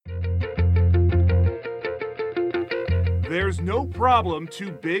There's no problem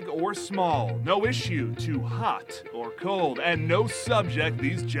too big or small, no issue too hot or cold, and no subject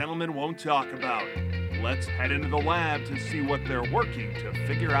these gentlemen won't talk about. Let's head into the lab to see what they're working to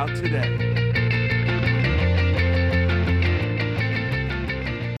figure out today.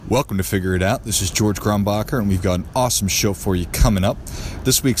 Welcome to Figure It Out. This is George Grombacher, and we've got an awesome show for you coming up.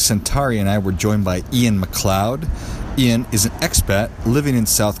 This week, Centauri and I were joined by Ian McLeod. Ian is an expat living in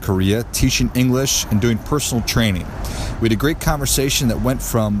South Korea, teaching English and doing personal training. We had a great conversation that went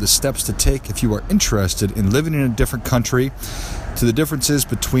from the steps to take if you are interested in living in a different country to the differences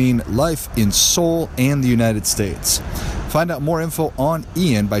between life in Seoul and the United States. Find out more info on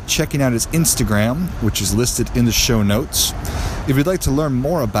Ian by checking out his Instagram, which is listed in the show notes. If you'd like to learn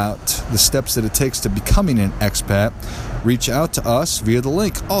more about the steps that it takes to becoming an expat, reach out to us via the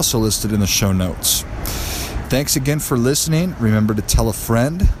link also listed in the show notes. Thanks again for listening. Remember to tell a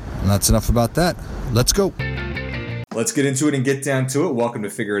friend. And that's enough about that. Let's go. Let's get into it and get down to it. Welcome to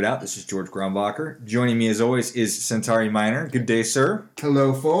Figure It Out. This is George Grombacher. Joining me as always is Centauri Minor. Good day, sir.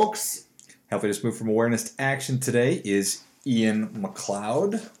 Hello, folks. Helping us move from awareness to action today is Ian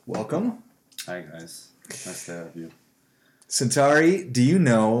McLeod. Welcome. Hi, guys. Nice to have you. Centauri, do you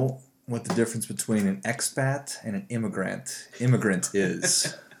know what the difference between an expat and an immigrant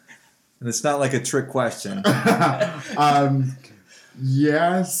is? And it's not like a trick question.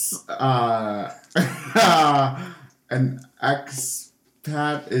 Yes. An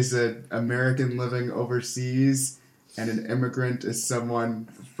expat is an American living overseas, and an immigrant is someone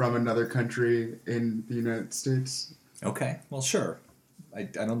from another country in the United States. Okay, well, sure. I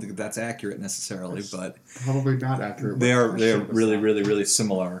don't think that's accurate necessarily, but Probably not accurate. they are really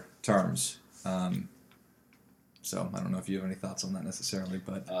similar terms. So I don't know if you have any thoughts on that necessarily,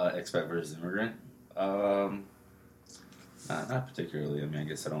 but Expat versus immigrant? Not particularly. I mean, I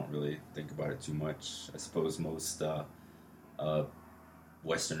guess I don't really think about it too much. I suppose most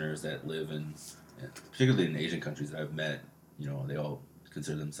Westerners that live in, particularly in Asian countries that I've met, they all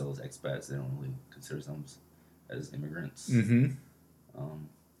consider themselves expats. They don't really consider themselves as immigrants. Mm-hmm.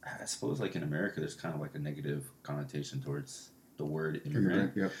 I suppose, like in America, there's kind of like a negative connotation towards the word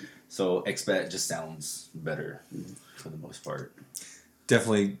immigrant. Yep. So expat just sounds better for the most part.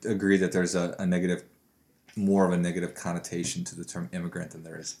 Definitely agree that there's more of a negative connotation to the term immigrant than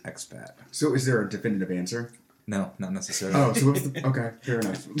there is expat. So is there a definitive answer? No, not necessarily. Oh, so what's the... Okay, fair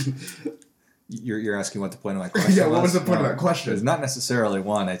enough. You're asking what the point of my question Yeah, what was the point of that question? There's not necessarily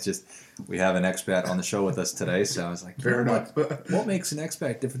one. It's just we have an expat on the show with us today, so I was like, Fair enough. What makes an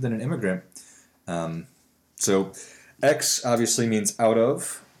expat different than an immigrant? So ex obviously means out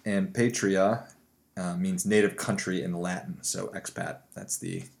of, and patria means native country in Latin. So expat, that's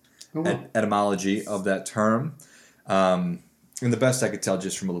the etymology of that term. And the best I could tell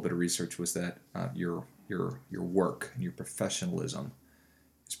just from a little bit of research was that your work and your professionalism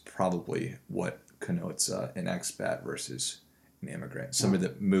is probably what connotes an expat versus an immigrant. Somebody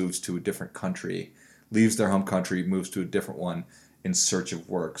that moves to a different country, leaves their home country, moves to a different one in search of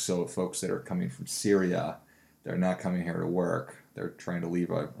work. So folks that are coming from Syria, they're not coming here to work. They're trying to leave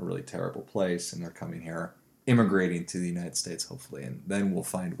a really terrible place, and they're coming here, immigrating to the United States, hopefully, and then we'll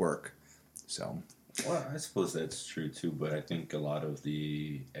find work. So, well, I suppose that's true too, but I think a lot of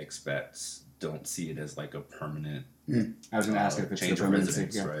the expats don't see it as like a permanent I was going to ask if it's change a of permanency.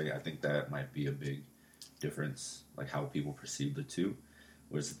 residence, right? I think that might be a big difference, like how people perceive the two.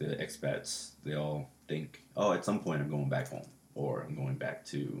 Whereas the expats, they all think, oh, at some point I'm going back home, or I'm going back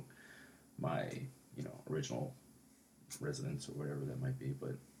to my, original residence or whatever that might be.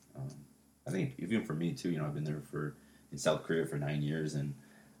 But I think even for me too, I've been there in South Korea for 9 years, and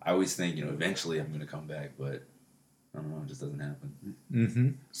I always think, eventually I'm going to come back, but I don't know, it just doesn't happen. mm-hmm.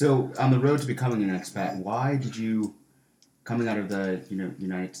 So, on the road to becoming an expat, why did you, coming out of the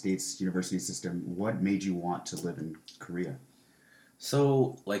United States university system, what made you want to live in Korea?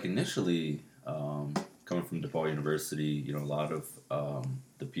 So, like initially, coming from DePaul University, a lot of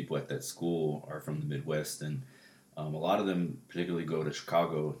the people at that school are from the Midwest, and a lot of them particularly go to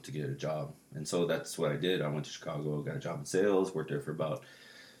Chicago to get a job. And so that's what I did. I went to Chicago, got a job in sales, worked there for about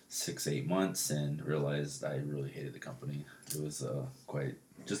 6-8 months, and realized I really hated the company. It was quite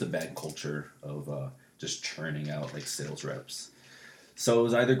just a bad culture of just churning out like sales reps. So it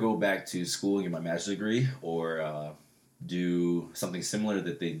was either go back to school and get my master's degree, or do something similar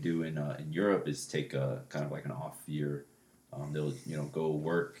that they do in Europe, is take a kind of like an off year. They'll go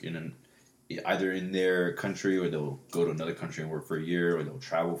work either in their country, or they'll go to another country and work for a year, or they'll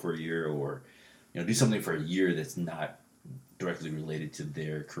travel for a year, or do something for a year that's not directly related to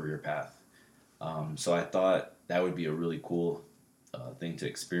their career path. So I thought that would be a really cool thing to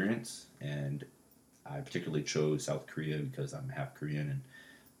experience, and I particularly chose South Korea because I'm half Korean,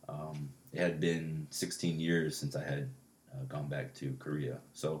 and it had been 16 years since I had gone back to Korea.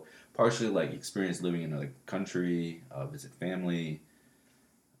 So partially like experience living in another country, visit family,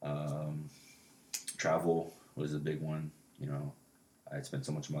 travel was a big one. You know, I had spent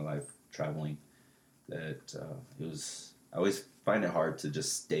so much of my life traveling that it was. I always find it hard to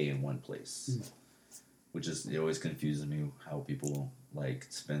just stay in one place, which is it always confuses me how people like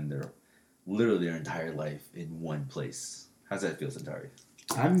spend literally their entire life in one place. How's that feel, Centauri?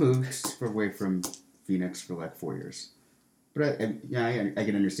 I moved away from Phoenix for like 4 years, but I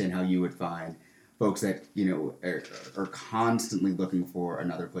can understand how you would find folks that are constantly looking for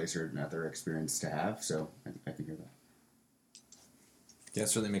another place or another experience to have. So I can hear that. Yeah, it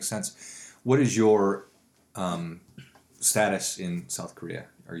certainly makes sense. What is your status in South Korea?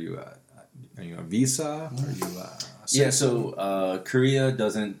 Are you a visa? Are you So Korea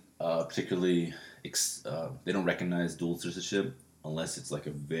doesn't particularly they don't recognize dual citizenship unless it's like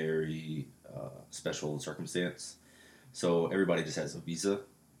a very special circumstance. So everybody just has a visa,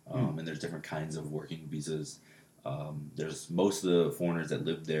 and there's different kinds of working visas. There's most of the foreigners that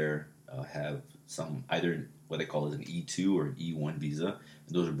live there have some either what they call as an E2 or an E1 visa,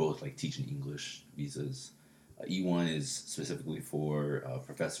 and those are both like teaching English visas. E1 is specifically for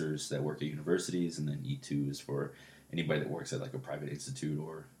professors that work at universities, and then E2 is for anybody that works at like a private institute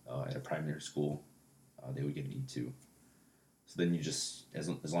or at a primary school. They would get an E2. So then you just, as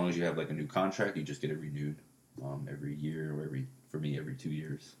long as you have like a new contract, you just get it renewed every year or every 2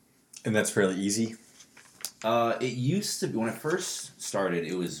 years. And that's fairly easy? It used to be, when I first started,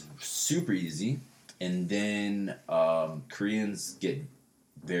 it was super easy. And then Koreans get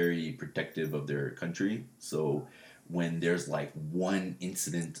very protective of their country. So when there's like one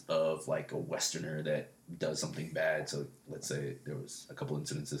incident of like a Westerner that does something bad, so let's say there was a couple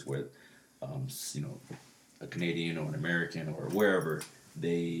incidences where, a Canadian or an American or wherever,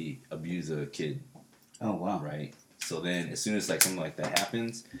 they abuse a kid. Oh, wow. Right? So then as soon as like something like that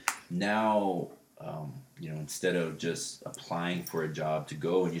happens, now, instead of just applying for a job to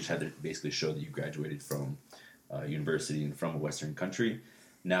go and you just have to basically show that you graduated from university and from a Western country,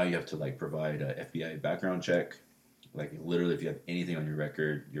 now you have to like provide a FBI background check. Like literally, if you have anything on your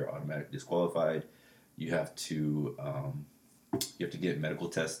record, you're automatically disqualified. You have to get medical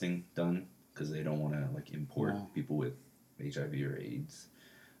testing done because they don't want to like import people with HIV or AIDS.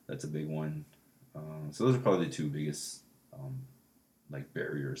 That's a big one. So those are probably the two biggest like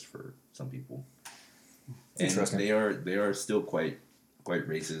barriers for some people. And interesting. They are still quite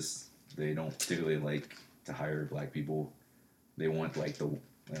racist. They don't particularly like to hire black people. They want like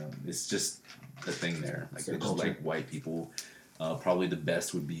it's just the thing there. Like they just like white people. Probably the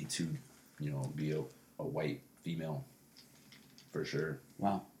best would be to, be a white female, for sure.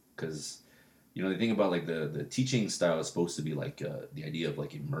 Wow. Because, the thing about like the teaching style is supposed to be like the idea of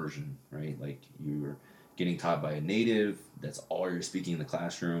like immersion, right? Like you're getting taught by a native. That's all you're speaking in the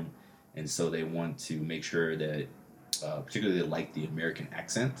classroom, and so they want to make sure that, particularly they like the American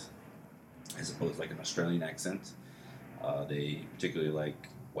accent, as opposed to like an Australian accent. They particularly like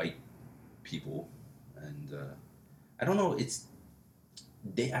white people, and I don't know.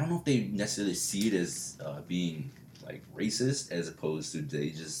 I don't know if they necessarily see it as being like racist, as opposed to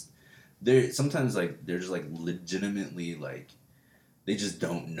they're sometimes like they're just like legitimately like they just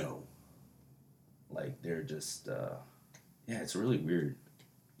don't know. Like they're just it's really weird,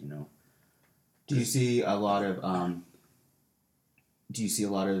 Do you see a lot of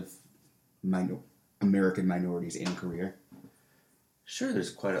American minorities in Korea? Sure,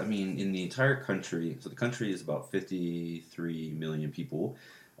 there's in the entire country, so the country is about 53 million people.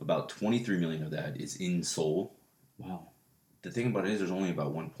 About 23 million of that is in Seoul. Wow. The thing about it is there's only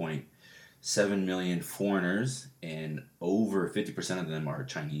about 1.7 million foreigners, and over 50% of them are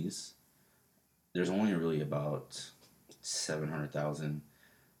Chinese. There's only really about 700,000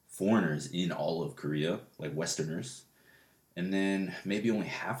 foreigners in all of Korea, like Westerners. And then maybe only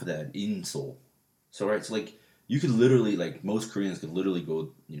half of that in Seoul. So, right, so like, you could literally, like, most Koreans could literally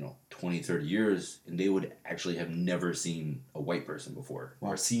go, 20, 30 years, and they would actually have never seen a white person before,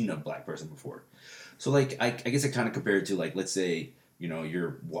 or seen a black person before. So, like, I guess I kind of compare it to, like, let's say,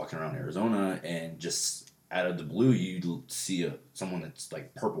 you're walking around Arizona, and just out of the blue, you see someone that's,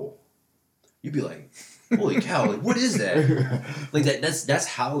 like, purple. You'd be like, holy cow, like, what is that? Like, that's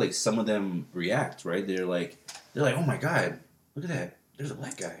how, like, some of them react, right? They're like, oh my God, look at that. There's a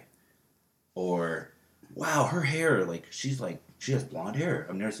black guy. Or, wow, her hair, like, she has blonde hair.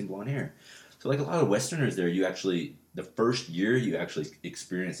 I've never seen blonde hair. So, like, a lot of Westerners there, the first year, you actually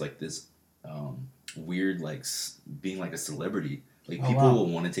experience, like, this weird, like, being like a celebrity. Like, people will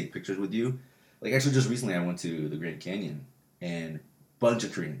want to take pictures with you. Like actually, just recently I went to the Grand Canyon and bunch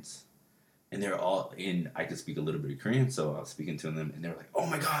of Koreans, and they're all in. I could speak a little bit of Korean, so I was speaking to them, and they were like, "Oh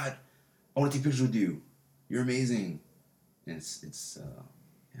my god, I want to take pictures with you. You're amazing." And it's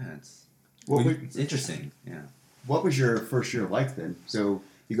interesting. Yeah. What was your first year like then? So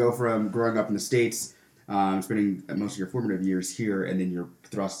you go from growing up in the States, spending most of your formative years here, and then you're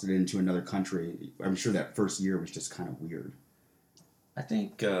thrusted into another country. I'm sure that first year was just kind of weird. I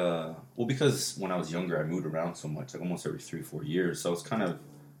think, because when I was younger, I moved around so much, like almost every 3-4 years. So I was kind of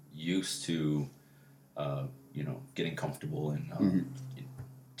used to, getting comfortable in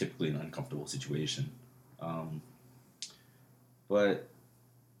typically an uncomfortable situation. But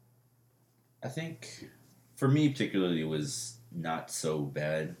I think for me particularly, it was not so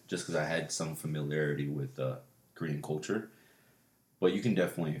bad just because I had some familiarity with Korean culture. But you can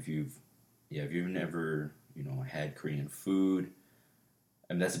definitely, if you've never, had Korean food,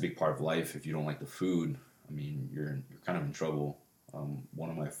 and that's a big part of life. If you don't like the food, I mean, you're kind of in trouble. One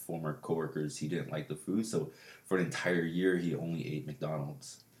of my former coworkers, he didn't like the food, so for an entire year, he only ate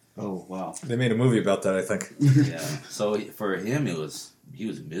McDonald's. Oh, wow. They made a movie about that, I think. Yeah. So for him, he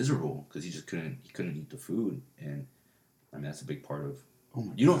was miserable because he just couldn't eat the food, and I mean that's a big part of. Oh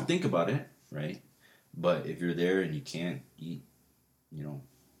my you don't God. think about it, right? But if you're there and you can't eat,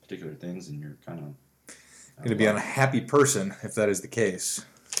 particular things, and you're kind of Going to be an unhappy person if that is the case.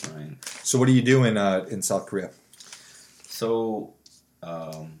 right. So what do you do in South Korea? So,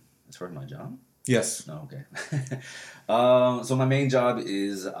 as far as my job. Yes. Oh, okay. So my main job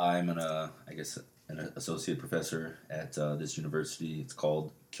is I'm an associate professor at this university. It's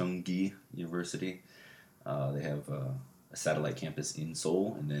called Kyungi University. They have a satellite campus in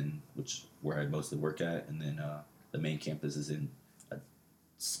Seoul, and then where I mostly work at, and then the main campus is in a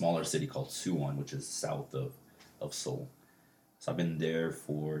smaller city called Suwon, which is south of Seoul. So I've been there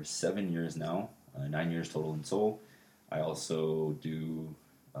for 7 years now, 9 years total in Seoul. I also do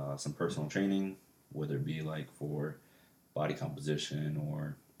some personal training, whether it be like for body composition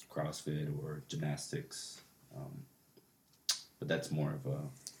or CrossFit or gymnastics. But that's more of a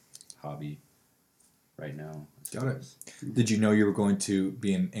hobby right now. I Got it. suppose. Did you know you were going to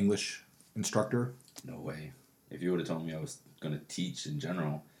be an English instructor? No way. If you would have told me I was going to teach in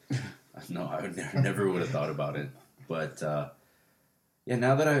general, no, I would never would have thought about it. But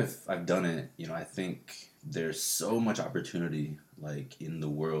now that I've done it, I think there's so much opportunity like in the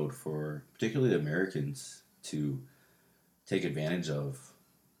world for particularly Americans to take advantage of.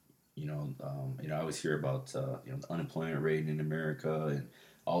 I always hear about the unemployment rate in America and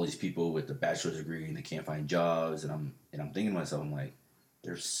all these people with a bachelor's degree and they can't find jobs, and I'm thinking to myself, I'm like,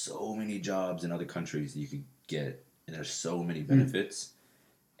 there's so many jobs in other countries that you could get, and there's so many benefits.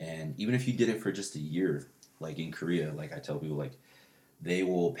 And even if you did it for just a year, like in Korea, like I tell people, like they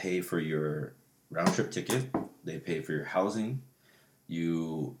will pay for your round trip ticket, they pay for your housing,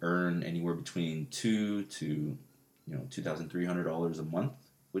 you earn anywhere between $2,000 to $2,300 a month,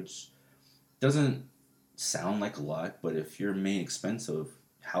 which doesn't sound like a lot, but if your main expense of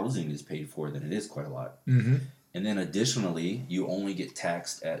housing is paid for, then it is quite a lot. Mm-hmm. And then additionally, you only get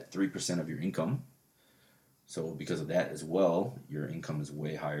taxed at 3% of your income. So because of that as well, your income is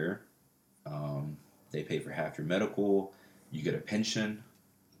way higher. They pay for half your medical. You get a pension,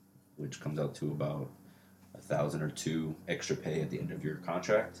 which comes out to about $1,000 or $2,000 extra pay at the end of your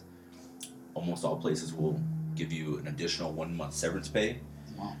contract. Almost all places will give you an additional 1 month severance pay.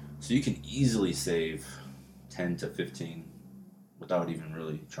 Wow. So you can easily save 10 to 15 without even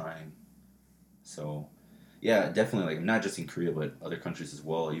really trying. So yeah, definitely, like not just in Korea, but other countries as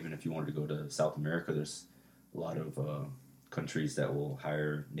well. Even if you wanted to go to South America, there's a lot of countries that will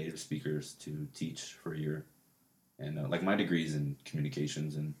hire native speakers to teach for a year. And like my degree is in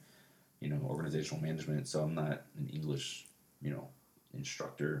communications and organizational management, so I'm not an English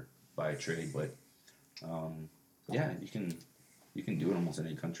instructor by trade, but you can do it almost in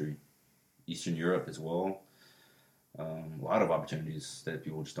any country. Eastern Europe as well. A lot of opportunities that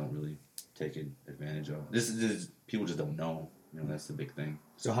people just don't really take advantage of. This people just don't know. That's the big thing.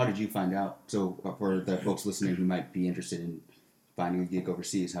 So how did you find out? So for the folks listening who might be interested in finding a gig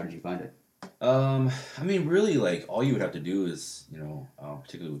overseas, how did you find it? I mean, really, like all you would have to do is,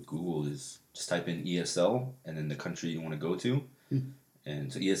 particularly with Google, is just type in ESL and then the country you want to go to,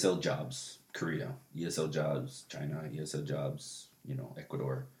 and so ESL jobs, Korea, ESL jobs, China, ESL jobs,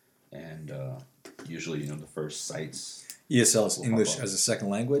 Ecuador, and usually the first sites. ESL is will English pop up. as a second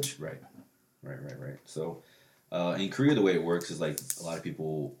language. Right. So in Korea, the way it works is like a lot of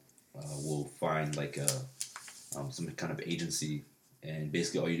people will find like some kind of agency, and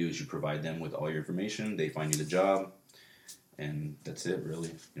basically all you do is you provide them with all your information. They find you the job, and that's it, really.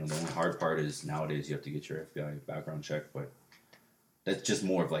 You know, the only hard part is nowadays you have to get your FBI background check, but that's just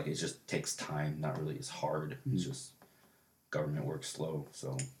more of like, it just takes time, not really as hard. It's just government works slow,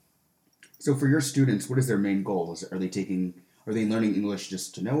 so. So for your students, what is their main goal? Are they learning English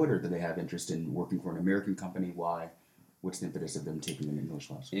just to know it, or do they have interest in working for an American company? Why? What's the impetus of them taking an English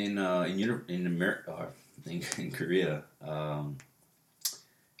class? In Korea,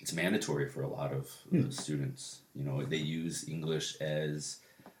 it's mandatory for a lot of students. You know, they use English as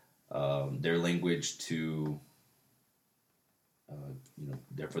their language to,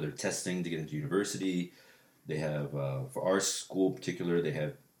 for their testing to get into university. They have, for our school in particular, they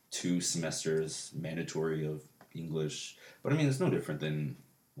have 2 semesters mandatory of English. But I mean, it's no different than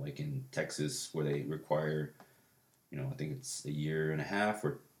like in Texas where they require, I think it's a year and a half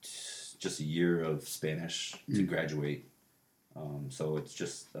or just a year of Spanish to graduate. So it's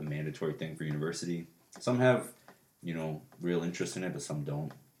just a mandatory thing for university. Some have, real interest in it, but some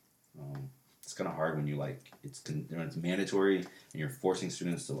don't. It's kind of hard when when it's mandatory and you're forcing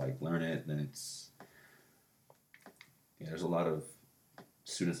students to like learn it. Then there's a lot of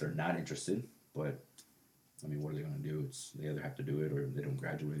students that are not interested. But I mean, what are they going to do? They either have to do it or they don't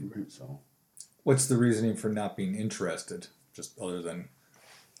graduate. Right? So, what's the reasoning for not being interested? Just other than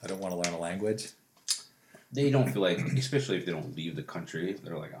I don't want to learn a language. They don't feel like, especially if they don't leave the country,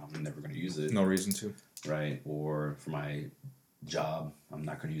 they're like, I'm never going to use it. No reason to. Right. Or for my job, I'm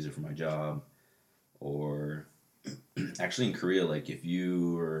not going to use it for my job. Or actually in Korea, like if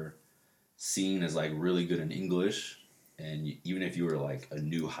you were seen as like really good in English, and even if you were like a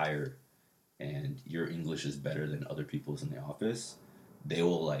new hire and your English is better than other people's in the office, they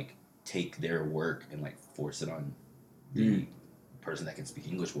will like take their work and like force it on the person that can speak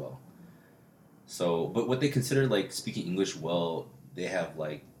English well. So, but what they consider like speaking English well, they have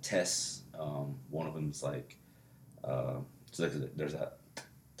like tests. One of them is like, there's a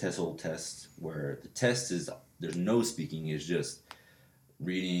TESOL test where the test is, there's no speaking, it's just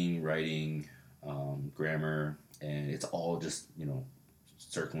reading, writing, grammar, and it's all just,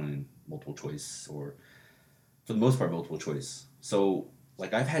 circling multiple choice, or for the most part, multiple choice. So,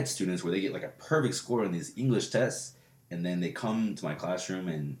 like I've had students where they get like a perfect score on these English tests, and then they come to my classroom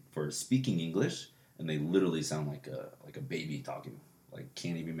and for speaking English, and they literally sound like a baby talking, like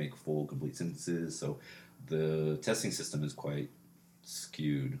can't even make full complete sentences. So the testing system is quite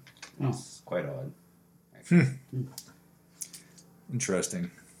skewed. It's quite odd.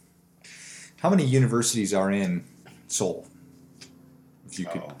 Interesting. How many universities are in Seoul? If you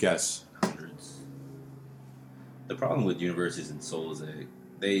could guess. Hundreds. The problem with universities in Seoul is that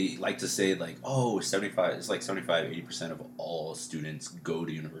they like to say like, 75-80% of all students go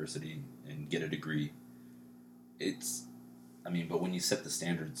to university and get a degree. But when you set the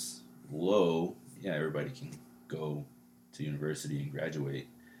standards low, yeah, everybody can go to university and graduate.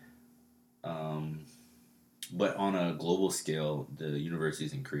 But on a global scale, the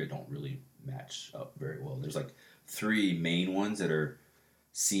universities in Korea don't really match up very well. There's like 3 main ones that are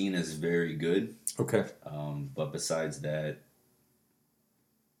seen as very good. Okay. But besides that,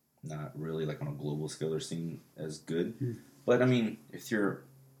 not really like on a global scale they're seen as good. But I mean, if you're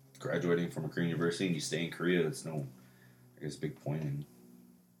graduating from a Korean university and you stay in Korea, it's big point in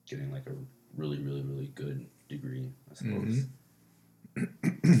getting like a really, really, really good degree, I suppose.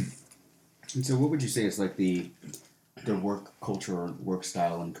 And so what would you say is like the work culture or work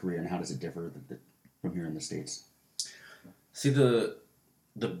style in Korea, and how does it differ from here in the States? See, the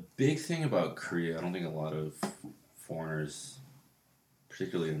big thing about Korea, I don't think a lot of foreigners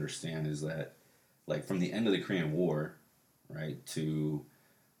particularly understand, is that like from the end of the Korean War, right, to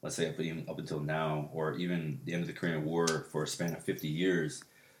let's say up until now, or even the end of the Korean War for a span of 50 years,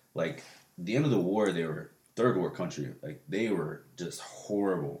 like the end of the war, they were third world country. Like they were just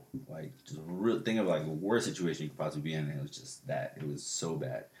horrible. Like just think of like the worst situation you could possibly be in, and it was just that. It was so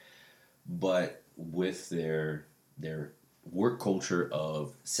bad. But with their work culture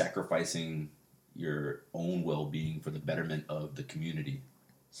of sacrificing your own well-being for the betterment of the community.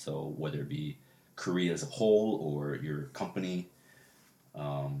 So whether it be Korea as a whole or your company,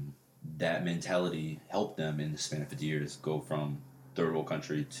 that mentality helped them in the span of 50 years go from third world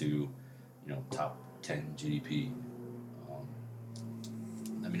country to, top 10 GDP.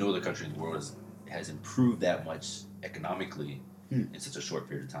 No other country in the world has improved that much economically in such a short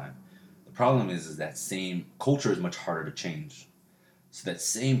period of time. The problem is that same culture is much harder to change. So that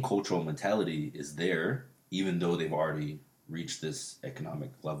same cultural mentality is there, even though they've already reached this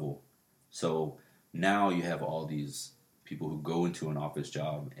economic level. So now you have all these people who go into an office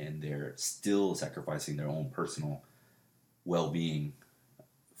job and they're still sacrificing their own personal well-being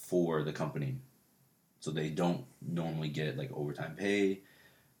for the company. So they don't normally get like overtime pay.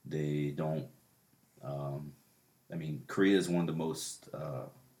 They don't. Korea is one of the most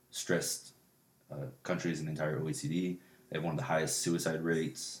stressed countries in the entire OECD. They have one of the highest suicide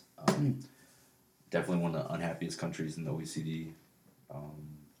rates. Definitely one of the unhappiest countries in the OECD.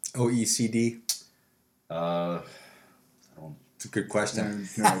 OECD? I don't. It's a good question.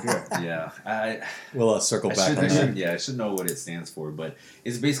 No idea. Yeah, We'll circle back on that. I should know what it stands for, but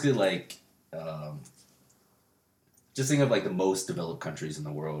it's basically like just think of like the most developed countries in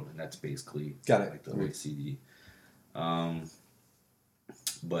the world, and that's basically like the OECD.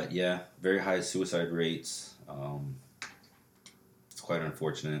 But yeah, very high suicide rates. It's quite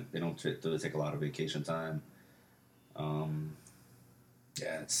unfortunate. They don't really take a lot of vacation time.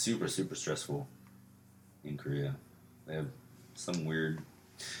 Yeah, it's super, super stressful in Korea. They have some weird.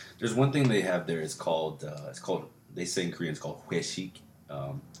 There's one thing they have there. It's called. They say in Korean it's called hwaeshik.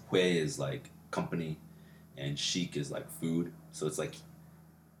 Hue is like company, and shik is like food. So it's like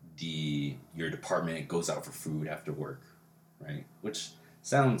your department goes out for food after work, right? Which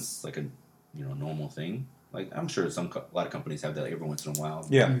sounds like a normal thing. Like I'm sure a lot of companies have that every once in a while.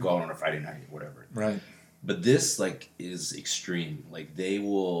 Yeah. Go out on a Friday night or whatever. Right. But this like is extreme. Like they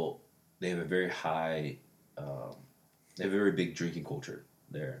have a very high, they have a very big drinking culture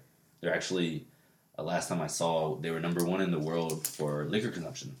there. They're actually, last time I saw, they were number 1 in the world for liquor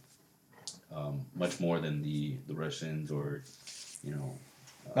consumption. Much more than the Russians or,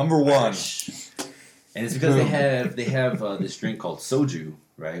 Number 1. Irish. And it's because they have this drink called soju,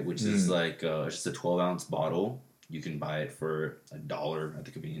 right? Which is like it's just a 12-ounce bottle. You can buy it for $1 at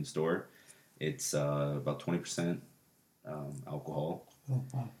the convenience store. It's about 20% alcohol. Oh,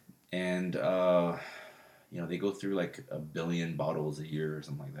 wow. And they go through like 1 billion bottles a year or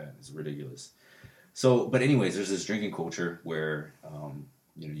something like that. It's ridiculous. So, but anyways, there's this drinking culture where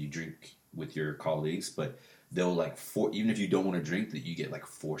you drink with your colleagues, but they'll like even if you don't want to drink, that you get like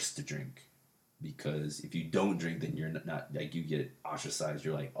forced to drink. Because if you don't drink, then you're not like you get ostracized.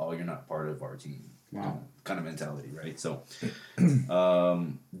 You're like, oh, you're not part of our team. Wow. Kind of mentality, right? So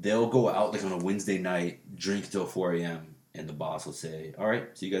they'll go out like on a Wednesday night, drink till 4 a.m. and the boss will say, all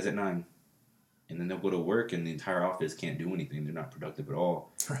right, see you guys at 9. And then they'll go to work and the entire office can't do anything. They're not productive at all.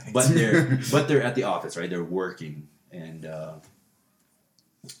 Right. But they're at the office, right? They're working. And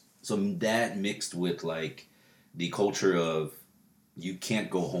so that mixed with like the culture of you can't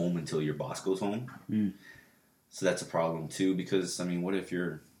go home until your boss goes home. So that's a problem too, because what if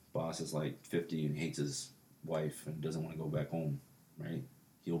your boss is like 50 and hates his wife and doesn't want to go back home, right?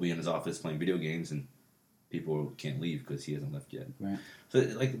 He'll be in his office playing video games and people can't leave because he hasn't left yet. Right. So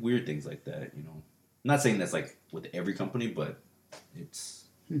like weird things like that, I'm not saying that's like with every company, but it's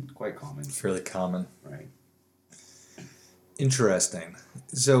quite common. It's really common. Right. Interesting.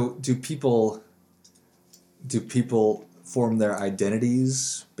 So do people form their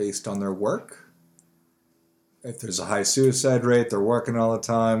identities based on their work? If there's a high suicide rate, they're working all the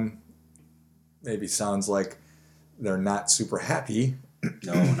time. Maybe sounds like they're not super happy.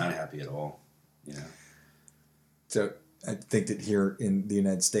 No, not happy at all. Yeah. So I think that here in the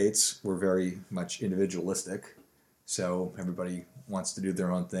United States, we're very much individualistic. So everybody wants to do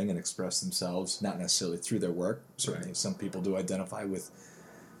their own thing and express themselves, not necessarily through their work. Certainly Right. Some people do identify with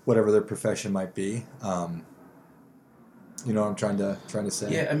whatever their profession might be. You know what I'm trying to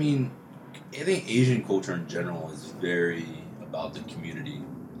say? Yeah, I think Asian culture in general is very about the community.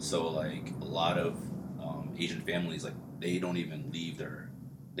 So, like, a lot of Asian families, like, they don't even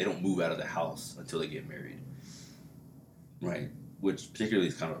they don't move out of the house until they get married. Right? Which particularly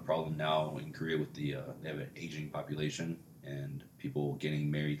is kind of a problem now in Korea with they have an aging population and people getting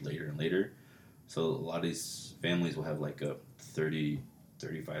married later and later. So, a lot of these families will have, like, a 30,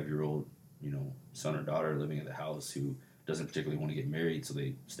 35-year-old, son or daughter living in the house who doesn't particularly want to get married, so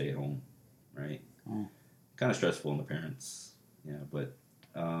they stay at home, right? Kind of stressful on the parents, yeah. But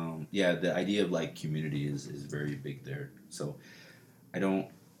the idea of like community is very big there. So the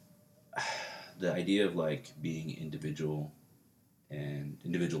idea of like being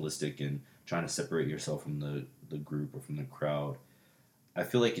individualistic and trying to separate yourself from the group or from the crowd, I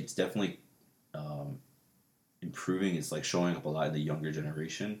feel like it's definitely improving. It's like showing up a lot in the younger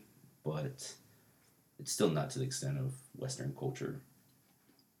generation, but it's still not to the extent of Western culture,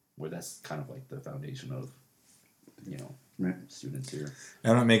 where that's kind of like the foundation of, Right. students here.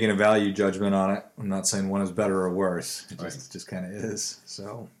 I'm not making a value judgment on it. I'm not saying one is better or worse. It Right. just kind of is.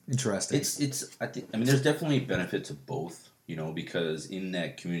 So interesting. I think there's definitely benefit to both, because in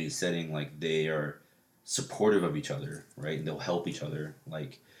that community setting, like they are supportive of each other, right? And they'll help each other.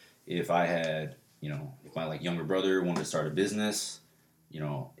 Like if I had, if my like younger brother wanted to start a business,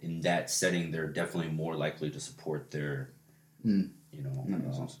 in that setting, they're definitely more likely to support their, That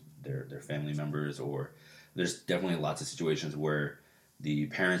makes sense. their family members, or there's definitely lots of situations where the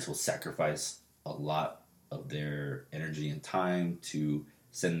parents will sacrifice a lot of their energy and time to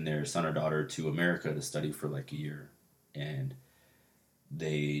send their son or daughter to America to study for like a year, and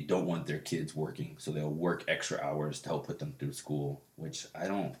they don't want their kids working, so they'll work extra hours to help put them through school, which I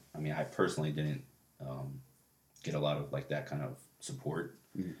personally didn't get a lot of like that kind of support.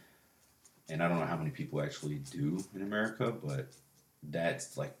 Mhm. And I don't know how many people actually do in America, but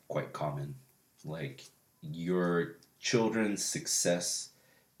that's like quite common. Like, your children's success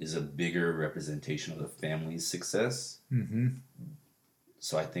is a bigger representation of the family's success. Mm-hmm.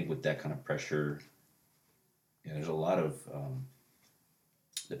 So I think with that kind of pressure, there's a lot of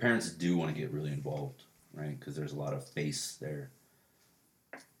the parents do want to get really involved, right? Because there's a lot of face there.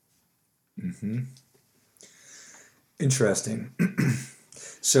 Mm-hmm. Interesting.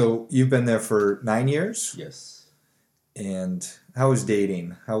 So you've been there for 9 years, Yes. and how is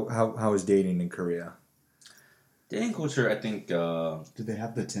dating? How is dating in Korea? Dating culture, I think Do they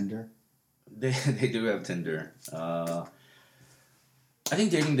have the Tinder? they do have Tinder. I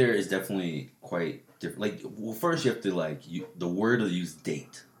think dating there is definitely quite different. Like, well, first you have to the word to use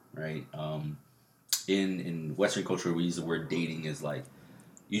date, right? In Western culture, we use the word dating as like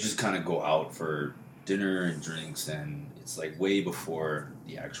you just kind of go out for dinner and drinks, and it's like way before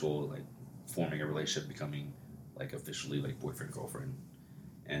the actual like forming a relationship, becoming like officially like boyfriend girlfriend.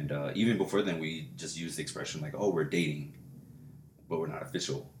 And even before then, we just use the expression like, "Oh, we're dating," but we're not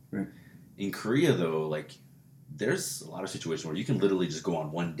official. Right. In Korea, though, like, there's a lot of situations where you can literally just go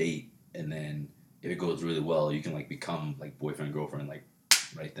on one date, and then if it goes really well, you can like become like boyfriend girlfriend like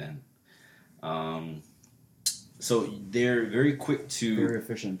right then. So they're very quick to Very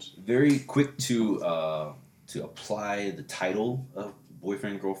efficient. to apply the title of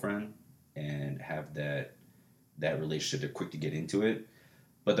boyfriend girlfriend and have that relationship. They're quick to get into it,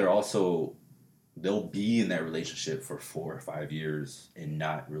 but they'll be in that relationship for 4 or 5 years and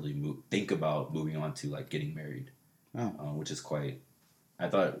not really think about moving on to like getting married, which is quite. I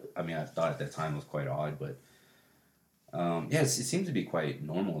thought at that time it was quite odd, but it seems to be quite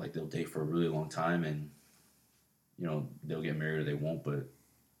normal. Like, they'll date for a really long time, and they'll get married or they won't. But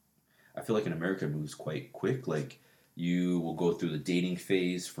I feel like in America it moves quite quick. Like, you will go through the dating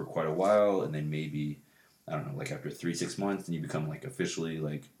phase for quite a while, and then maybe, I don't know, like after 3-6 months, then you become like officially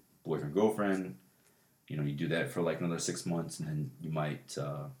like boyfriend girlfriend. You do that for like another 6 months, and then you might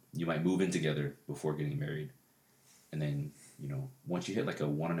move in together before getting married. And then once you hit like a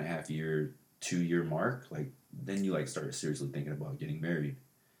 1.5 year, 2 year mark, like then you like start seriously thinking about getting married.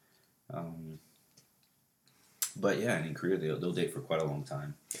 But yeah, and in Korea they'll date for quite a long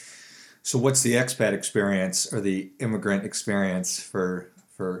time. So what's the expat experience or the immigrant experience for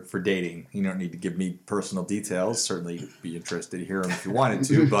dating? You don't need to give me personal details. Certainly be interested to hear them if you wanted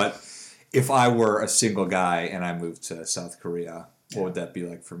to. But if I were a single guy and I moved to South Korea, what would that be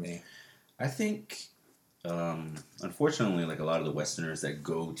like for me? I think, unfortunately, like a lot of the Westerners that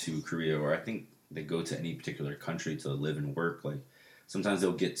go to Korea, or I think they go to any particular country to live and work, like sometimes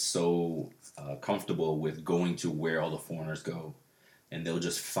they'll get so comfortable with going to where all the foreigners go, and they'll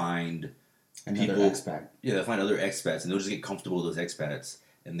just find Another people. expat. Yeah, they'll find other expats, and they'll just get comfortable with those expats,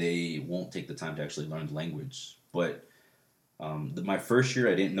 and they won't take the time to actually learn the language. But my first year,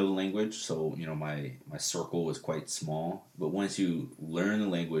 I didn't know the language, so my circle was quite small. But once you learn the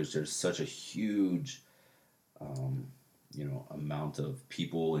language, there's such a huge amount of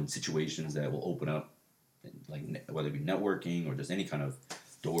people and situations that will open up, like whether it be networking or just any kind of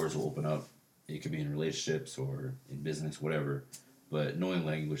doors will open up. It could be in relationships or in business, whatever. But knowing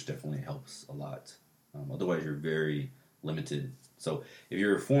language definitely helps a lot. Otherwise, you're very limited. So if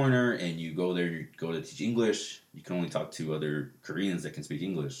you're a foreigner and you go there, you go to teach English, you can only talk to other Koreans that can speak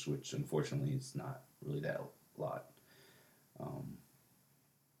English, which unfortunately is not really that a lot.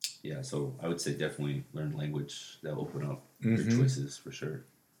 So I would say definitely learn language. That'll open up your choices for sure.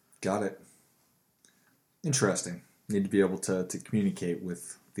 Got it. Interesting. Need to be able to communicate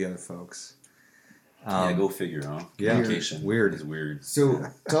with the other folks. Go figure, huh? Yeah. Communication Weird. is weird. So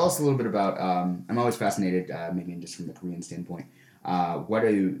tell us a little bit about. I'm always fascinated, maybe just from the Korean standpoint. What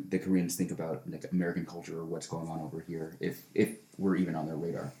do the Koreans think about like American culture or what's going on over here, if we're even on their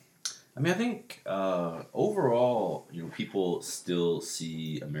radar? I think overall, people still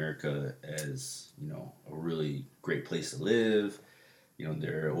see America as a really great place to live.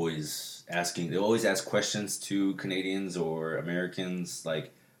 They're always asking. They always ask questions to Canadians or Americans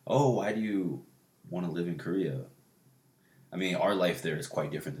like, "Oh, why do you want to live in Korea?" I mean, our life there is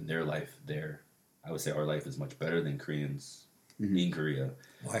quite different than their life there. I would say our life is much better than Koreans' in Korea.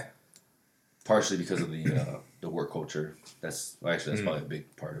 Why? Partially because of the work culture. That's probably a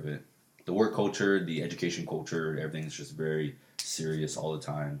big part of it. The work culture, the education culture, everything's just very serious all the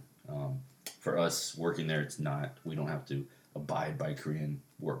time. For us working there, it's not. We don't have to abide by Korean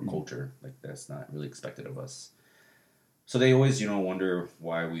work culture. Like that's not really expected of us. So they always, wonder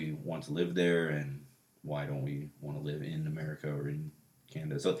why we want to live there and why don't we want to live in America or in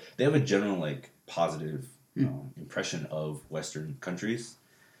Canada. So they have a general positive impression of Western countries.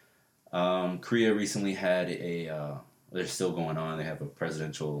 Korea recently had they're still going on. They have a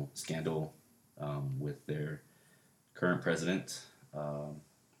presidential scandal with their current president.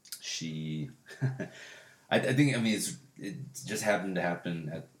 She, I think, it just happened to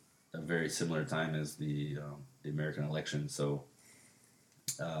happen at a very similar time as the American election. So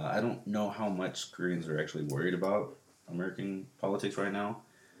I don't know how much Koreans are actually worried about American politics right now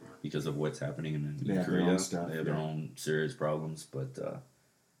because of what's happening in Korea. They have their own serious problems, but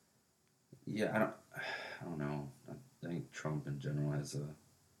I don't know. I think Trump in general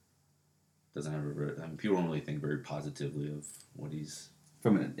doesn't have people don't really think very positively of what he's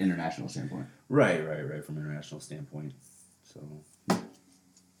from an international standpoint. Right. From an international standpoint, so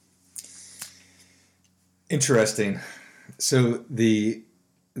interesting. So the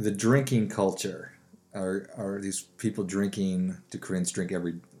drinking culture are these people drinking? Do Koreans drink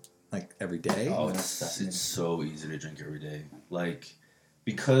every day? Oh, it's so easy to drink every day.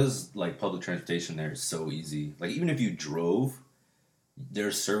 Because public transportation there is so easy. Even if you drove,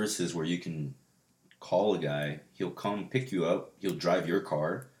 there's services where you can call a guy. He'll come pick you up. He'll drive your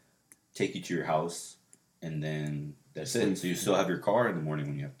car, take you to your house, and then that's it. So you still have your car in the morning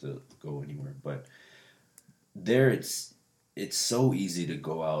when you have to go anywhere. But there, it's so easy to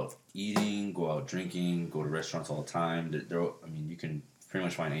go out eating, go out drinking, go to restaurants all the time. You can pretty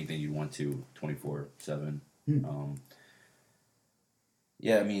much find anything you want to 24/7.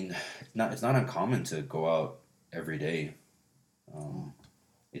 It's not uncommon to go out every day.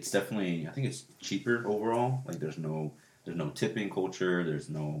 It's definitely, I think it's cheaper overall. There's no tipping culture. There's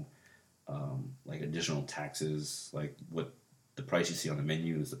no additional taxes. What the price you see on the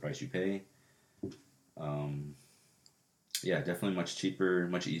menu is the price you pay. Definitely much cheaper,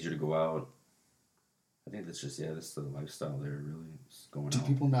 much easier to go out. I think that's that's the lifestyle there really is going on. Do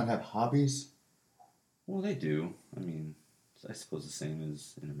people not have hobbies? Well, they do. I suppose the same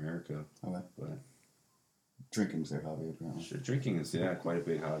as in America. Okay. But drinking's their hobby, apparently. Sure, drinking is quite a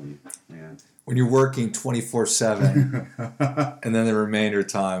big hobby. Yeah. When you're working 24/7, and then the remainder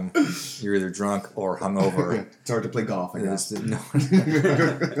time you're either drunk or hungover. It's hard to play golf. I guess. No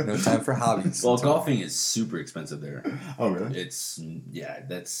time for hobbies. Well, golfing is super expensive there. Oh, really? It's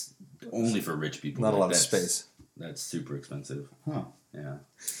that's only for rich people. Not a lot of space. That's super expensive. Huh. Yeah.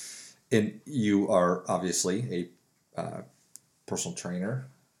 And you are obviously a personal trainer,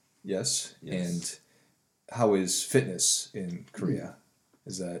 yes. And how is fitness in Korea?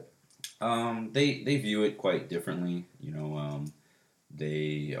 Is that they view it quite differently.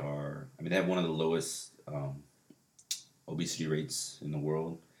 They have one of the lowest obesity rates in the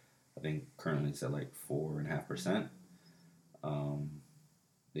world. I think currently it's at 4.5%.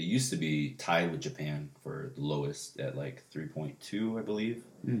 They used to be tied with Japan for the lowest at 3.2, I believe.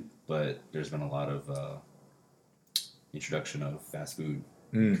 But there's been a lot of introduction of fast food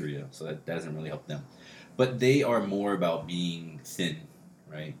in Korea, so that doesn't really help them. But they are more about being thin,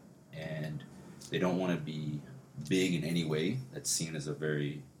 right? And they don't want to be big in any way. That's seen as a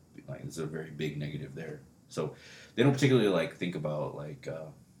very big negative there. So they don't particularly think about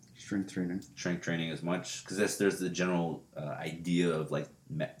strength training as much, because there's the general idea of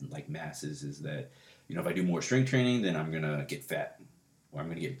masses is that if I do more strength training, then I'm gonna get fat or I'm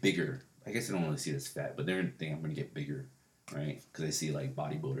gonna get bigger. I guess they don't really see it as fat, but they're thinking I'm gonna get bigger, right? Because they see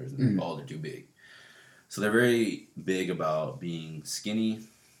bodybuilders and they're too big. So they're very big about being skinny,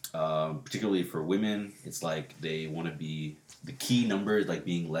 particularly for women. It's they want to be, the key number is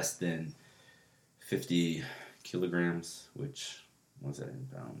being less than 50 kilograms, which, what's that in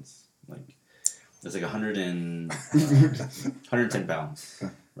pounds? That's 110 pounds,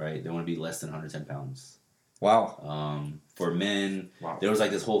 right? They want to be less than 110 pounds. Wow. For men, there was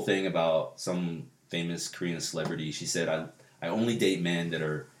this whole thing about some famous Korean celebrity. She said, I only date men that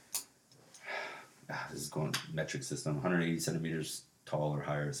are, this is going metric system, 180 centimeters tall or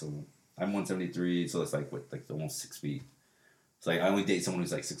higher. So I'm 173, so it's almost 6 feet. It's I only date someone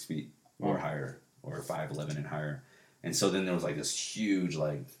who's 6 feet or higher, or 5'11" and higher. And so then there was this huge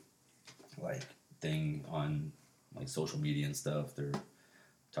thing on social media and stuff. They're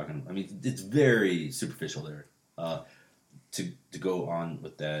talking. It's very superficial there. To go on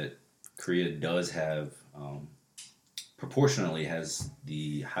with that, Korea does have proportionally has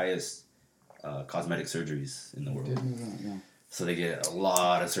the highest cosmetic surgeries in the world. Didn't know that, yeah. So they get a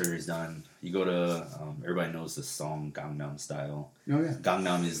lot of surgeries done. You go to everybody knows the song Gangnam Style. Oh yeah,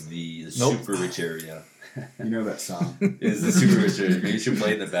 Gangnam is the Nope. super rich area. you know that song. Is the super rich area. Maybe you should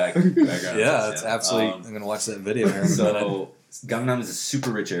play in the background. Yeah, it's absolutely. I'm gonna watch that video here in a minute. So Gangnam is a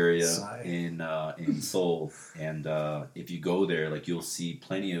super rich area Sigh. in Seoul, and if you go there, like you'll see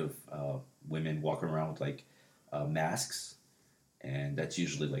plenty of women walking around with like masks, and that's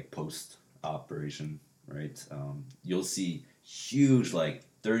usually like post operation, right? You'll see huge like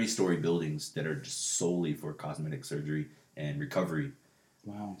 30-story buildings that are just solely for cosmetic surgery and recovery.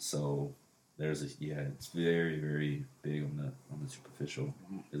 Wow. So there's it's very very big on the superficial.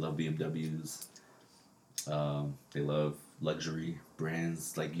 They love BMWs. They love luxury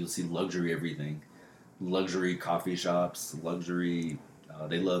brands. Like you'll see luxury everything, luxury coffee shops, luxury.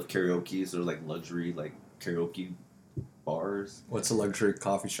 They love karaoke, so there's like luxury like karaoke bars. What's a luxury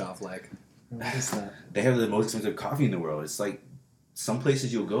coffee shop like? What is that? They have the most expensive coffee in the world. It's like some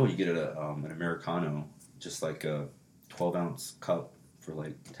places you'll go, you get an Americano, just like a 12-ounce cup for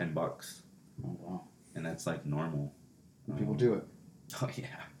like $10, Oh wow. and that's like normal. People do it. Oh yeah,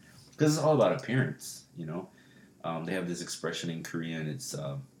 because it's all about appearance, you know. They have this expression in Korean. It's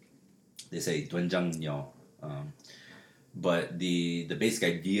they say "doenjangnyeol," but the basic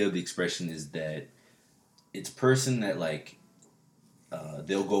idea of the expression is that it's a person that like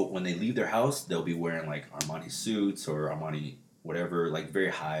they'll go when they leave their house, they'll be wearing like Armani suits or Armani whatever, like very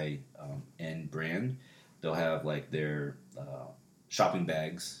high end brand. They'll have like their shopping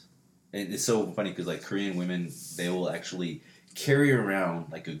bags, and it's so funny because like Korean women, they will actually carry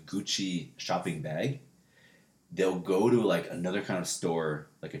around like a Gucci shopping bag. They'll go to like another kind of store,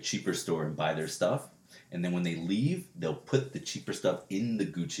 like a cheaper store, and buy their stuff. And then when they leave, they'll put the cheaper stuff in the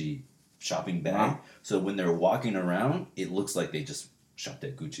Gucci shopping bag. Wow. So when they're walking around, it looks like they just shopped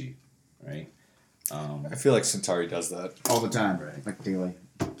at Gucci, right? I feel like Centauri does that. All the time, Right. like daily.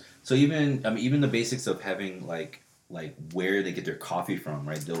 So even the basics of having like where they get their coffee from,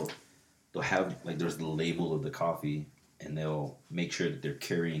 right? They'll have like there's the label of the coffee, and they'll make sure that they're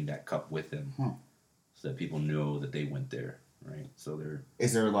carrying that cup with them, so that people know that they went there, right? So they're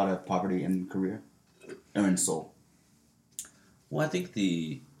Is there a lot of poverty in Korea? Or in Seoul? well. I think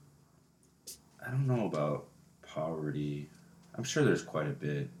I don't know about poverty. I'm sure there's quite a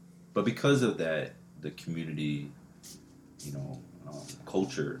bit, but because of that, the community,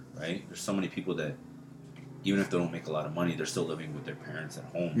 culture, right? There's so many people that even if they don't make a lot of money, they're still living with their parents at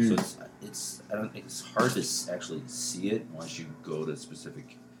home. So it's hard to actually see it unless you go to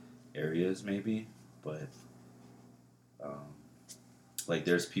specific areas, maybe. But like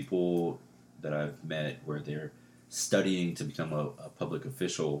there's people that I've met where they're studying to become a public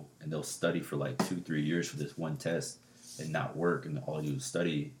official, and they'll study for like 2-3 years for this one test and not work, and all they do is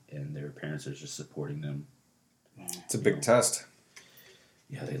study, and their parents are just supporting them. It's a big test.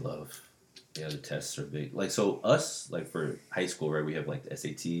 Yeah, they love. Yeah, the tests are big. Like, so us, like for high school, right, we have like the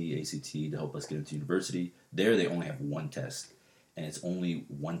SAT, ACT to help us get into university. There, they only have one test, and it's only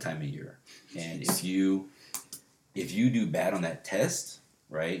one time a year. And if you do bad on that test,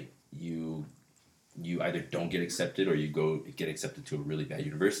 right, you either don't get accepted or you get accepted to a really bad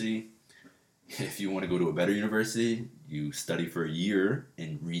university. If you want to go to a better university, you study for a year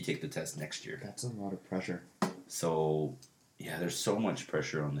and retake the test next year. That's a lot of pressure. So, yeah, there's so much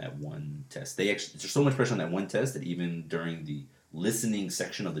pressure on that one test. There's so much pressure on that one test that even during the listening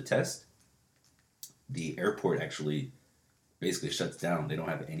section of the test, the airport actually basically shuts down. They don't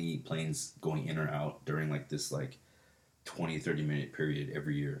have any planes going in or out during like this like 20-30 minute period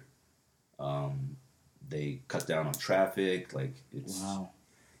every year. They cut down on traffic. Like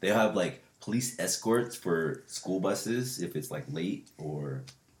they have like police escorts for school buses if it's like late or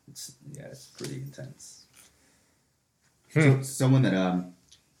it's pretty intense. So someone that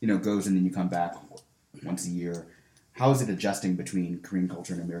goes and then you come back once a year, how is it adjusting between Korean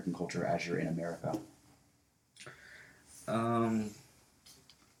culture and American culture as you're in America? I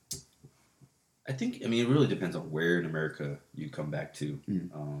think, it really depends on where in America you come back to.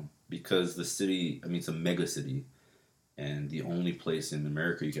 Because the city, it's a mega city. And the only place in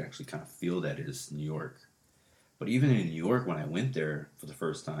America you can actually kind of feel that is New York. But even in New York, when I went there for the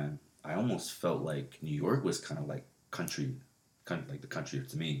first time, I almost felt like New York was kind of like country, like the country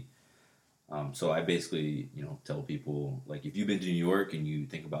to me. So I basically, tell people, like, if you've been to New York and you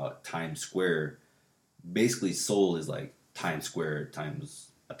think about Times Square, basically Seoul is like Times Square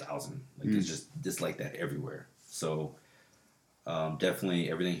times 1,000. Like, it's just like that everywhere. So definitely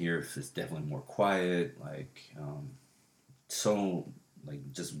everything here is definitely more quiet. Like, so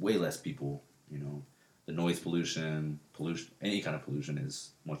like just way less people. the noise pollution, any kind of pollution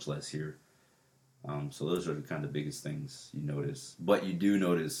is much less here. So those are the kind of biggest things you notice. But you do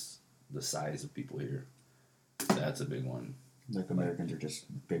notice the size of people here. That's a big one. Like Americans are just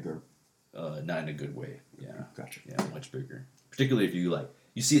bigger. Not in a good way. Yeah. Gotcha. Yeah, much bigger. Particularly if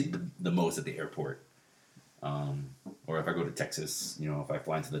you see it the most at the airport. Or if I go to Texas, if I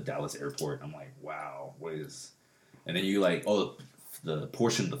fly into the Dallas airport, I'm like, wow, what is... And then you the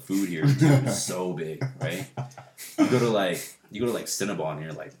portion of the food here is so big, right? You go to Cinnabon and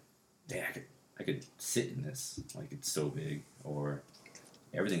you're like, dang, I could sit in this. Like, it's so big. Or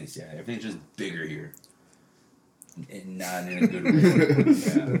everything's just bigger here. And not in a good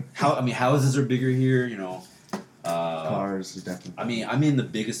way. Yeah. Houses are bigger here, Cars are definitely... I'm in the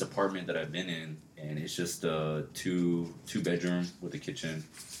biggest apartment that I've been in, and it's just a two bedroom with a kitchen.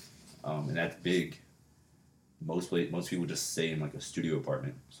 And that's big. Most people just stay in like a studio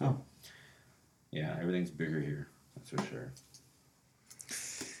apartment. So, yeah, everything's bigger here. That's for sure.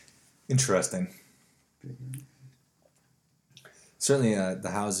 Interesting. Certainly,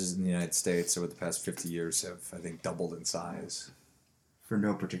 the houses in the United States over the past 50 years have, I think, doubled in size. For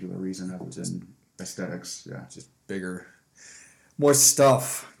no particular reason other than aesthetics, yeah. Just bigger, more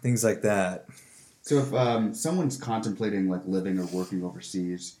stuff, things like that. So if someone's contemplating like living or working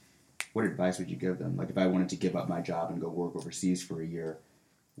overseas, what advice would you give them? Like if I wanted to give up my job and go work overseas for a year,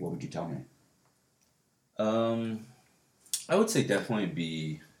 what would you tell me? I would say definitely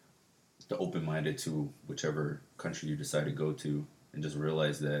be open-minded to whichever country you decide to go to, and just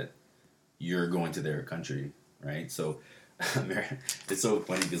realize that you're going to their country, right? So it's so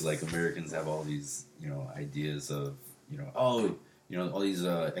funny because like Americans have all these ideas of all these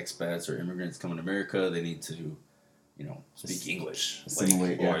expats or immigrants coming to America, they need to speak English,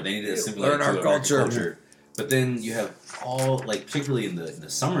 or they need to assimilate to our culture. But then you have all particularly in the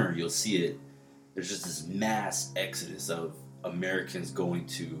summer, you'll see it. There's just this mass exodus of Americans going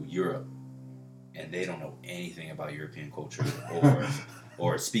to Europe, and they don't know anything about European culture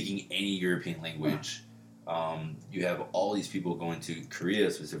or speaking any European language. You have all these people going to Korea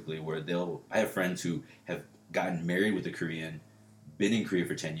specifically, where I have friends who have gotten married with a Korean, been in Korea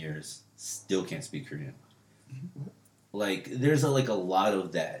for 10 years, still can't speak Korean. Like, there's a lot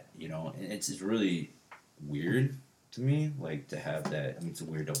of that, and it's really weird to me, to have that. I mean, it's a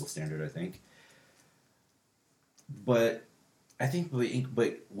weird double standard, I think. But I think,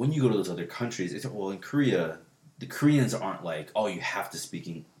 but when you go to those other countries, in Korea, the Koreans aren't like, oh, you have to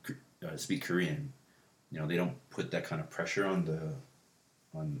speak Korean. They don't put that kind of pressure on the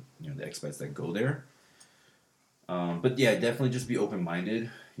expats that go there. But yeah, definitely just be open-minded.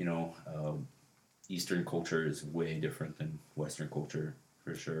 Eastern culture is way different than Western culture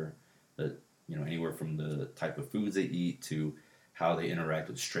for sure. That anywhere from the type of foods they eat to how they interact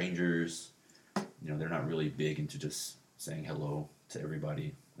with strangers. They're not really big into just saying hello to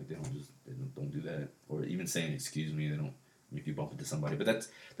everybody. Like they don't do that, or even saying excuse me. They don't. If you bump into somebody, but that's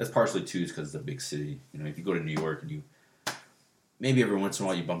partially too because it's a big city. If you go to New York and maybe every once in a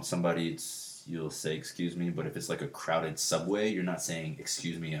while you bump somebody, you'll say excuse me. But if it's like a crowded subway, you're not saying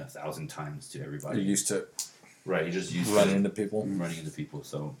excuse me 1,000 times to everybody. You're used to right. You're just used running to into people. Running into people.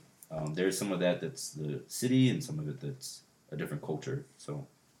 So there's some of that's the city, and some of it that's a different culture. So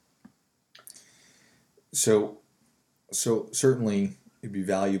certainly it'd be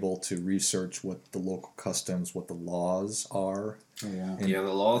valuable to research what the local customs, what the laws are. Oh, yeah.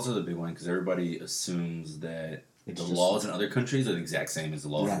 The laws are the big one because everybody assumes that the laws in other countries are the exact same as the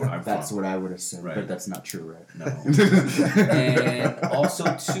laws where I'm from. That's what I would assume, right. But that's not true, right? No. And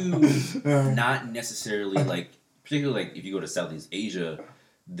also, too, not necessarily, particularly, if you go to Southeast Asia,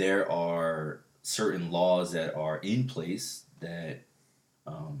 there are certain laws that are in place that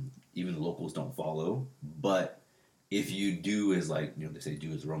even the locals don't follow, but if you do as they say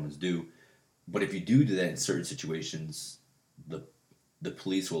do as the Romans do, but if you do that in certain situations, the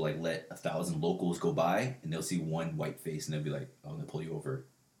police will let 1,000 locals go by and they'll see one white face and they'll be like, oh, they'll pull you over,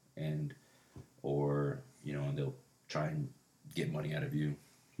 or they'll try and get money out of you.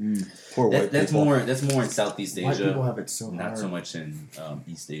 Poor white that's people. That's more in Southeast Asia. White people have it so hard. Not so much in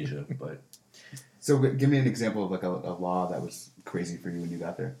East Asia, but. So give me an example of a law that was crazy for you when you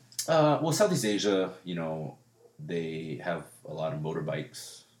got there. Well, Southeast Asia, they have a lot of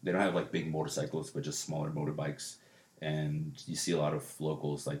motorbikes. They don't have big motorcycles, but just smaller motorbikes. And you see a lot of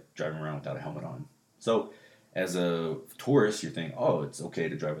locals driving around without a helmet on. So as a tourist, you're thinking, oh, it's okay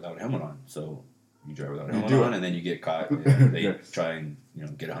to drive without a helmet on. So you drive without a helmet on, and then you get caught. And they try and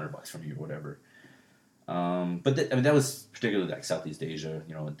get $100 from you or whatever. But that was particularly Southeast Asia.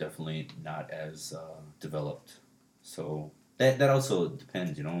 Definitely not as developed. So that also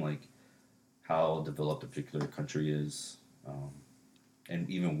depends. how developed a particular country is, and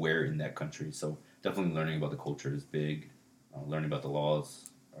even where in that country. So definitely learning about the culture is big. Learning about the laws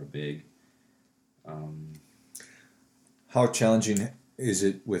are big. How challenging is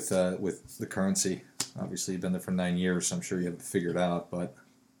it with the currency? Obviously, you've been there for 9 years, so I'm sure you have it figured out. But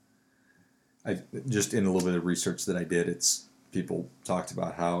I just in a little bit of research that I did, it's people talked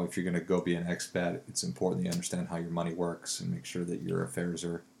about how if you're going to go be an expat, it's important that you understand how your money works and make sure that your affairs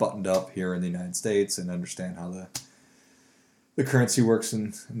are buttoned up here in the United States and understand how the currency works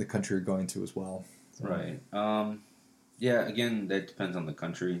in the country you're going to as well. So. Right. Yeah, again, that depends on the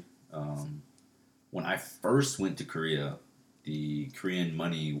country. When I first went to Korea, the Korean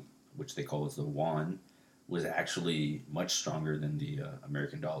money, which they call as the won, was actually much stronger than the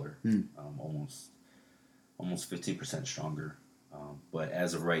American dollar. Almost 15% stronger. But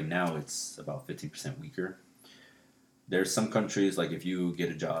as of right now, it's about 15% weaker. There's some countries, like if you get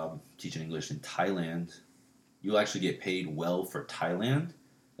a job teaching English in Thailand, you'll actually get paid well for Thailand.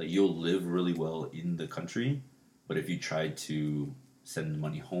 Like you'll live really well in the country. But if you try to send the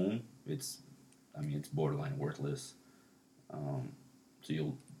money home, it's borderline worthless.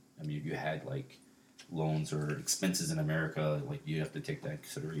 So if you had like loans or expenses in America, like you have to take that in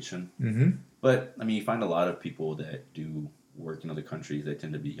consideration. Mm-hmm. But you find a lot of people that do work in other countries. They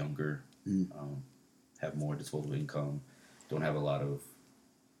tend to be younger, have more disposable income, don't have a lot of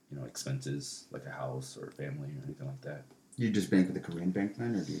expenses like a house or family or anything like that. You just bank with a Korean bank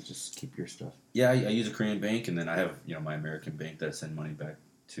then, or do you just keep your stuff? Yeah, I use a Korean bank, and then I have my American bank that I send money back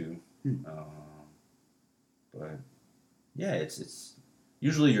to. But yeah, it's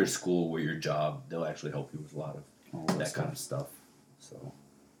usually your school or your job. They'll actually help you with a lot of that kind of stuff.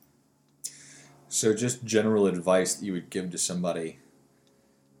 So just general advice that you would give to somebody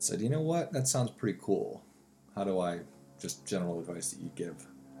that said, you know what, that sounds pretty cool. How do I, just general advice that you give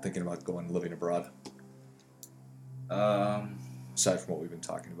thinking about living abroad? Aside from what we've been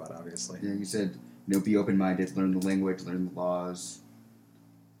talking about, obviously. Yeah, you said, be open-minded, learn the language, learn the laws,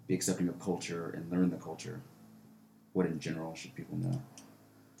 be accepting of culture, and learn the culture. What in general should people know?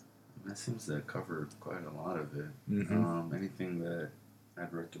 That seems to cover quite a lot of it. Mm-hmm. Anything that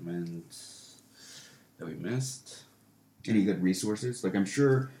I'd recommend that we missed? Any good resources? Like, I'm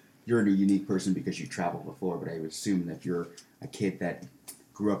sure you're a unique person because you traveled before, but I would assume that you're a kid that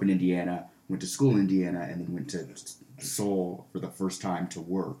grew up in Indiana, went to school in Indiana, and then went to Seoul for the first time to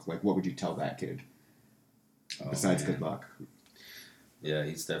work. Like, what would you tell that kid? Besides good luck. Yeah,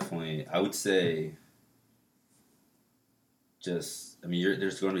 he's definitely, I would say, there's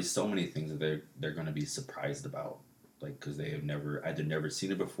going to be so many things that they're going to be surprised about, like, because they have either never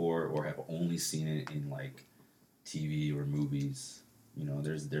seen it before or have only seen it in, like, TV or movies.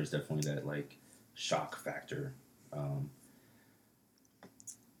 There's definitely that, like, shock factor. I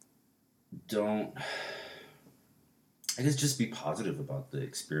guess just be positive about the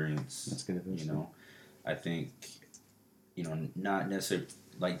experience. That's good advice. I think, not necessarily,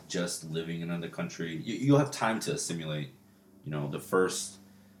 like, just living in another country. You'll have time to assimilate.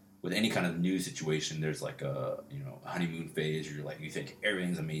 With any kind of new situation, there's like a honeymoon phase where you think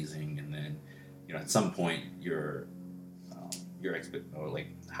everything's amazing, and then at some point your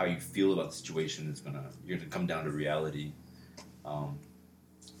how you feel about the situation you're gonna come down to reality.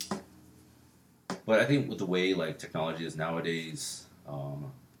 But I think with the way like technology is nowadays, a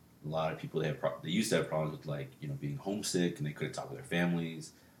lot of people they used to have problems with being homesick and they couldn't talk with their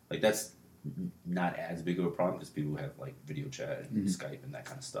families. Like that's not as big of a problem because people have like video chat and Skype and that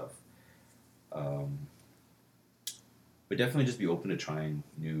kind of stuff. But definitely just be open to trying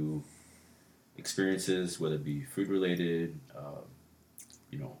new experiences, whether it be food related,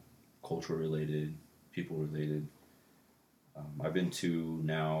 culture related, people related. I've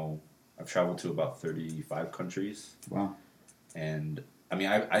traveled to about 35 countries. Wow. And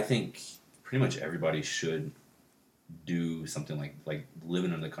I think pretty much everybody should do something like live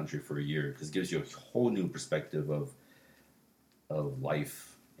in another country for a year, because it gives you a whole new perspective of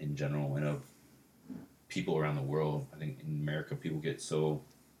life in general and of people around the world. I think in America people get so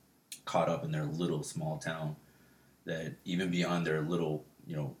caught up in their little small town that even beyond their little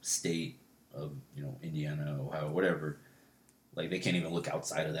state of Indiana, Ohio, whatever, like they can't even look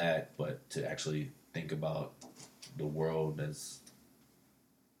outside of that. But to actually think about the world as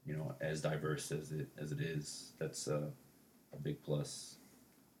as diverse as it is, that's a big plus.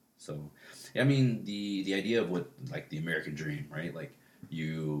 So, the idea of what like the American dream, right? Like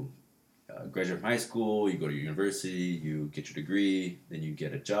you graduate from high school, you go to university, you get your degree, then you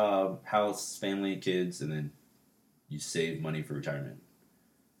get a job, house, family, kids, and then you save money for retirement.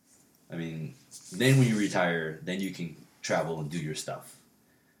 Then when you retire, then you can travel and do your stuff.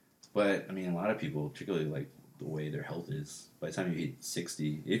 But I mean, a lot of people, particularly like the way their health is, by the time you hit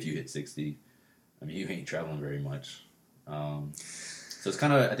 60, if you hit 60, I mean, you ain't traveling very much. So it's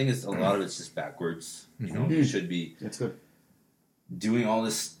kind of, I think it's a lot of it's just backwards. You know, you should be That's good. doing all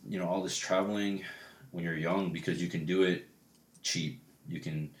this, you know, all this traveling when you're young because you can do it cheap. You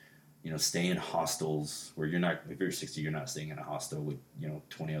can, you know, stay in hostels where you're not, if you're 60, you're not staying in a hostel with, you know,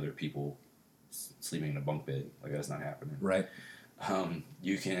 20 other people sleeping in a bunk bed. Like, that's not happening. Right.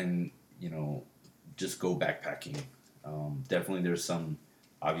 You can, you know, just go backpacking. Definitely there's some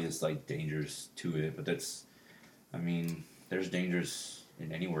obvious, like, dangers to it, but that's, I mean, there's dangers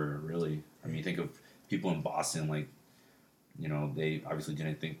in anywhere, really. I mean, think of people in Boston, like, you know, they obviously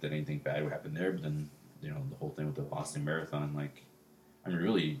didn't think that anything bad would happen there, but then, you know, the whole thing with the Boston Marathon, like, I mean,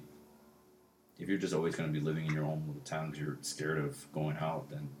 really, if you're just always going to be living in your own little town because you're scared of going out,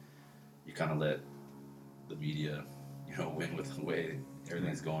 then you kind of let the media, you know, win with the way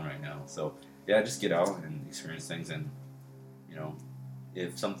everything's going right now. So, yeah, just get out and experience things. And, you know,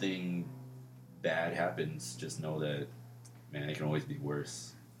 if something bad happens, just know that, man, it can always be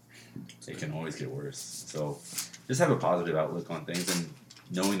worse. It can always get worse. So just have a positive outlook on things and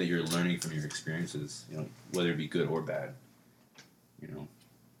knowing that you're learning from your experiences, you know, whether it be good or bad, you know.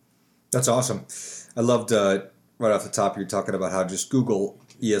 That's awesome. I loved right off the top you're talking about how just Google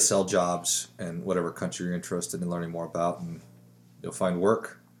ESL jobs and whatever country you're interested in learning more about, and you'll find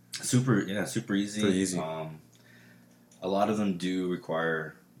work. Super easy. Pretty easy. A lot of them do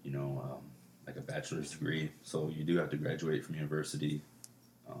require, you know, like a bachelor's degree, so you do have to graduate from university.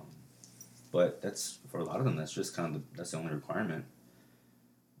 But that's, for a lot of them, that's just kind of that's the only requirement.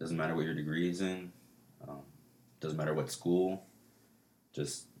 Doesn't matter what your degree is in. Doesn't matter what school.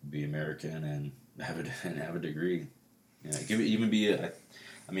 Just be American and have a degree. Yeah, it can even be I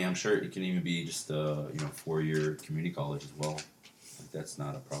mean, I'm sure it can even be just a, you know, 4-year community college as well. Like, that's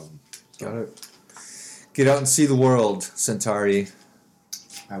not a problem. So, Got it. Get out and see the world, Centauri.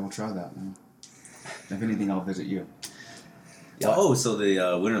 I will try that, man. If anything, I'll visit you. Yeah. Oh, so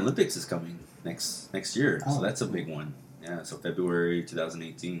the Winter Olympics is coming next year. Oh. So that's a big one. Yeah. So February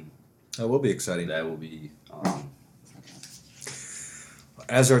 2018. That will be exciting. That will be.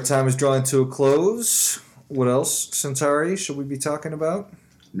 As our time is drawing to a close, what else, Centauri, should we be talking about?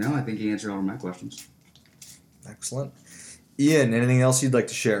 No, I think you answered all of my questions. Excellent. Ian, anything else you'd like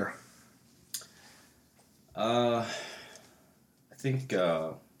to share? I think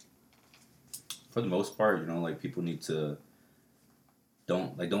for the most part, you know, like, people need to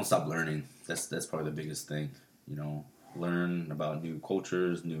don't stop learning. That's probably the biggest thing. You know, learn about new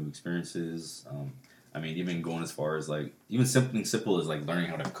cultures, new experiences. I mean, even going as far as, like, even something simple as, like, learning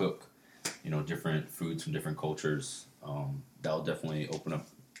how to cook, you know, different foods from different cultures. That'll definitely open up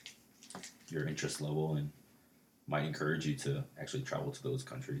your interest level and might encourage you to actually travel to those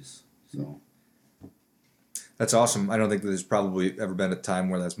countries. So. That's awesome. I don't think there's probably ever been a time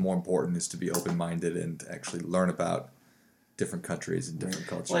where that's more important, is to be open-minded and actually learn about different countries and different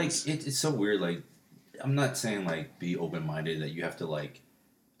cultures. Like, it's so weird. Like, I'm not saying, like, be open-minded, that you have to, like,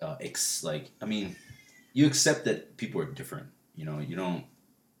 I mean, you accept that people are different. You know, you don't,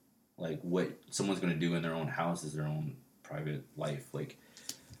 like, what someone's going to do in their own house is their own private life. Like,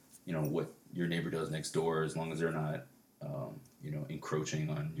 you know, what your neighbor does next door, as long as they're not, you know, encroaching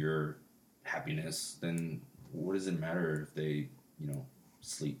on your happiness, then what does it matter if they, you know,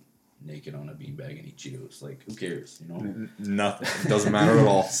 sleep naked on a beanbag and eat Cheetos? Like, who cares, you know? Nothing. It doesn't matter at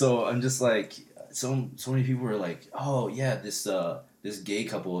all. So I'm just like, so many people are like, oh yeah, this gay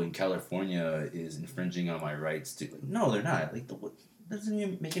couple in California is infringing on my rights to. No, they're not. Like, what doesn't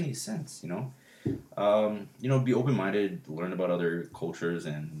even make any sense, you know? You know, be open minded, learn about other cultures,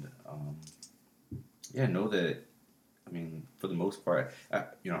 and yeah, know that. I mean, for the most part,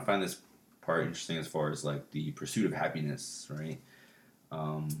 you know, I find this part interesting as far as, like, the pursuit of happiness, right?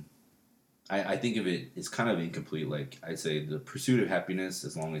 I think of it, it's kind of incomplete. Like, I'd say the pursuit of happiness,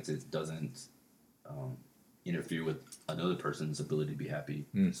 as long as it doesn't interfere with another person's ability to be happy.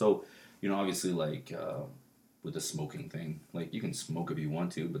 So, you know, obviously, like, with the smoking thing, like, you can smoke if you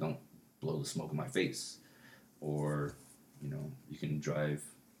want to, but don't blow the smoke in my face. Or, you know, you can drive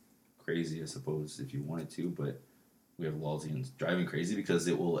crazy, I suppose, if you wanted to, but we have laws against driving crazy because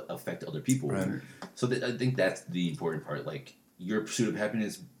it will affect other people. Right. So I think that's the important part. Like, your pursuit of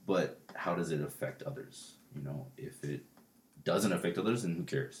happiness, but how does it affect others? You know, if it doesn't affect others, then who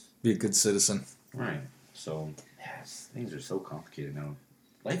cares? Be a good citizen. Right. So, yes, things are so complicated now.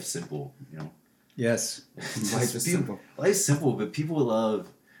 Life's simple, you know. Yes. Life is simple. Life's simple, but people love.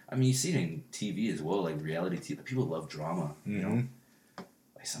 I mean, you see it in TV as well, like reality TV. People love drama. You know,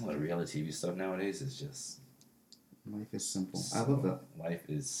 like, some of the reality TV stuff nowadays is just Life is simple. I love that. Life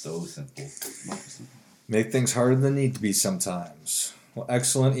is so simple. Life is simple. Make things harder than they need to be sometimes. Well,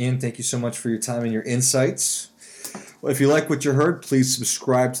 excellent, Ian. Thank you so much for your time and your insights. Well, if you like what you heard, please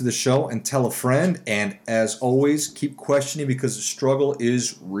subscribe to the show and tell a friend. And as always, keep questioning because the struggle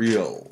is real.